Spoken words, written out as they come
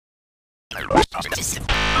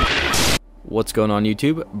What's going on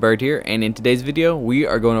YouTube? Bird here, and in today's video we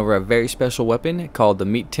are going over a very special weapon called the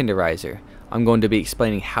Meat Tenderizer. I'm going to be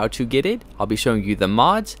explaining how to get it, I'll be showing you the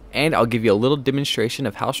mods, and I'll give you a little demonstration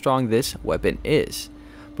of how strong this weapon is.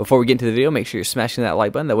 Before we get into the video, make sure you're smashing that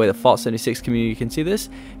like button, that way the Fallout 76 community can see this,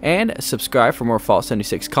 and subscribe for more Fallout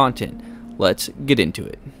 76 content. Let's get into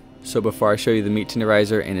it. So before I show you the Meat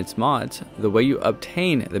Tenderizer and its mods, the way you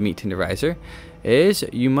obtain the Meat Tenderizer is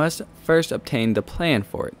you must first obtain the plan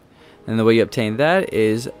for it. And the way you obtain that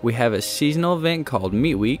is we have a seasonal event called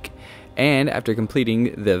Meat Week, and after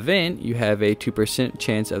completing the event you have a 2%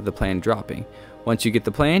 chance of the plan dropping. Once you get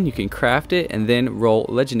the plan, you can craft it and then roll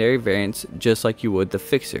legendary variants just like you would the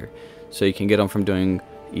fixer. So you can get them from doing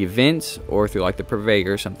events or through like the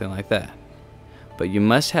purveyor or something like that. But you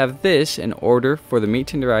must have this in order for the Meat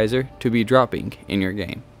Tenderizer to be dropping in your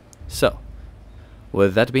game. So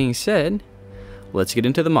with that being said, let's get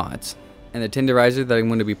into the mods. And the tenderizer that I'm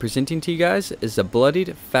going to be presenting to you guys is the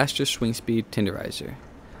Bloodied faster swing speed tenderizer.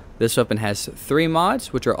 This weapon has 3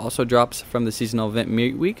 mods, which are also drops from the seasonal event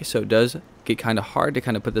Meat Week, so it does get kind of hard to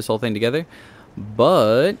kind of put this whole thing together.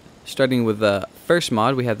 But starting with the first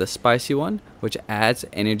mod, we have the spicy one, which adds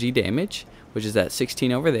energy damage, which is at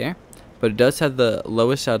 16 over there, but it does have the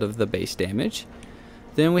lowest out of the base damage.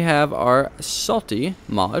 Then we have our salty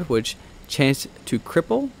mod, which chance to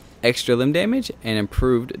cripple, extra limb damage, and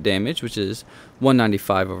improved damage, which is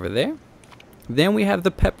 195 over there. Then we have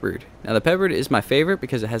the peppered. Now the peppered is my favorite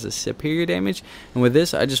because it has a superior damage, and with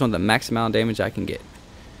this I just want the max amount of damage I can get.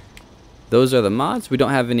 Those are the mods. We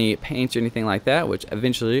don't have any paints or anything like that, which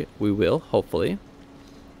eventually we will, hopefully.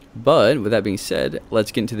 But with that being said,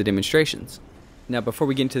 let's get into the demonstrations. Now before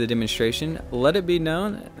we get into the demonstration, let it be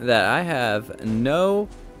known that I have no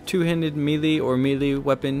two-handed melee or melee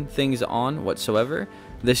weapon things on whatsoever.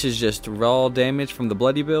 This is just raw damage from the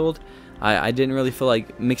Bloody build. I didn't really feel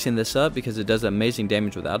like mixing this up because it does amazing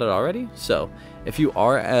damage without it already. So if you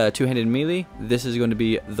are a two-handed melee, this is going to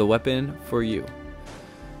be the weapon for you.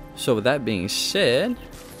 So with that being said,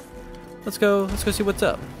 let's go see what's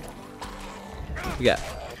up. We got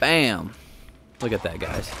bam. Look at that,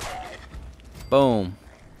 guys. Boom.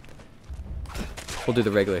 We'll do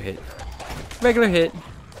the regular hit. Regular hit.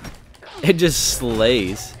 It just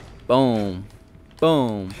slays. Boom.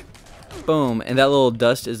 Boom. Boom. And that little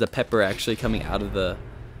dust is the pepper actually coming out of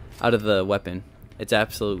the weapon. It's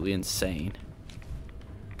absolutely insane.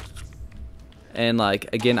 And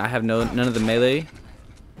like again, I have none of the melee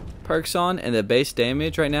perks on, and the base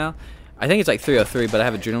damage right now, I think it's like 303, but I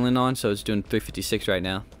have adrenaline on, so it's doing 356 right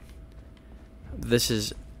now. This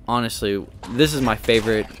is honestly, this is my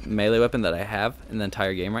favorite melee weapon that I have in the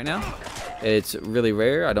entire game right now. It's really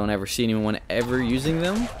rare. I don't ever see anyone ever using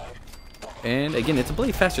them. And again, it's a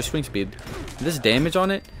bloody faster swing speed. This damage on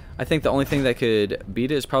it, I think the only thing that could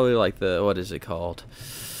beat it is probably like the, what is it called?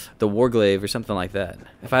 The Warglaive or something like that.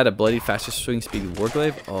 If I had a bloody faster swing speed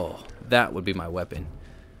Warglaive, oh, that would be my weapon.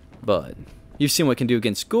 But you've seen what it can do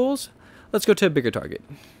against ghouls. Let's go to a bigger target.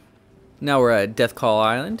 Now we're at Deathclaw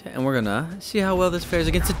Island, and we're gonna see how well this fares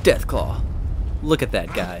against a Deathclaw. Look at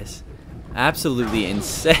that, guys. Absolutely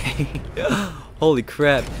insane. Holy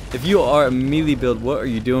crap. If you are a melee build, what are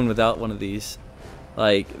you doing without one of these?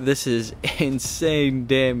 Like, this is insane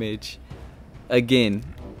damage. Again,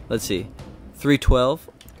 let's see. 312.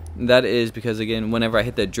 That is because, again, whenever I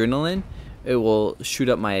hit the adrenaline, it will shoot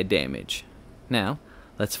up my damage. Now,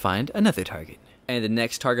 let's find another target. And the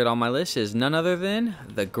next target on my list is none other than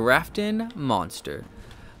the Grafton Monster.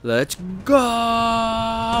 Let's go!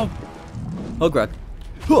 Oh, God.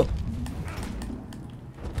 Huh.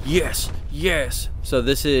 Yes, yes. So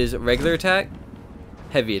this is regular attack,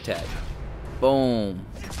 heavy attack. Boom,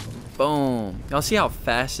 boom. Y'all see how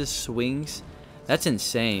fast this swings? That's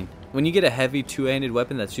insane. When you get a heavy two-handed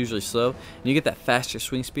weapon that's usually slow, and you get that faster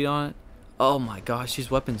swing speed on it, oh my gosh, these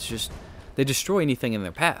weapons just, they destroy anything in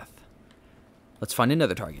their path. Let's find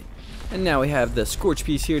another target. And now we have the Scorch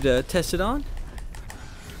piece here to test it on.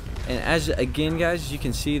 And as again, guys, you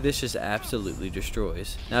can see this just absolutely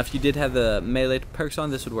destroys. Now if you did have the melee perks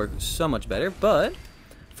on, this would work so much better, but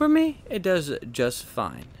for me it does just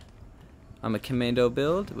fine. I'm a commando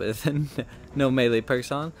build with no melee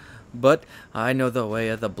perks on, but I know the way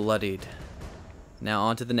of the Bloodied. Now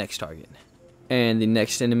on to the next target. And the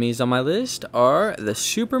next enemies on my list are the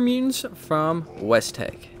super mutants from West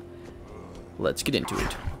Tech. Let's get into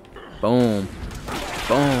it. Boom,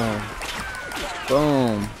 boom,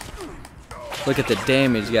 boom. Look at the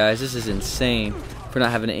damage, guys. This is insane for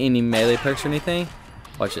not having any melee perks or anything.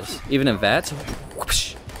 Watch this. Even in VATS.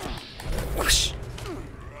 Whoosh, whoosh.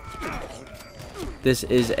 This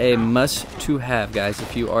is a must to have, guys.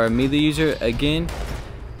 If you are a melee user, again,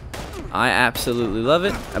 I absolutely love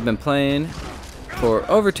it. I've been playing for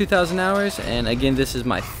over 2,000 hours, and again, this is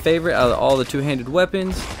my favorite out of all the two-handed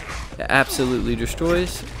weapons. It absolutely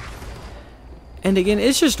destroys. And again,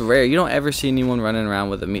 it's just rare. You don't ever see anyone running around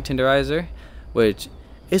with a meat tenderizer, which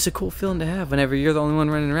is a cool feeling to have whenever you're the only one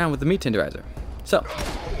running around with the meat tenderizer. So,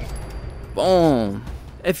 boom.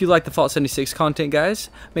 If you like the Fallout 76 content, guys,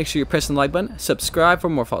 make sure you're pressing the like button, subscribe for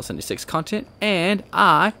more Fallout 76 content, and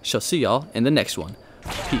I shall see y'all in the next one.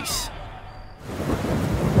 Peace.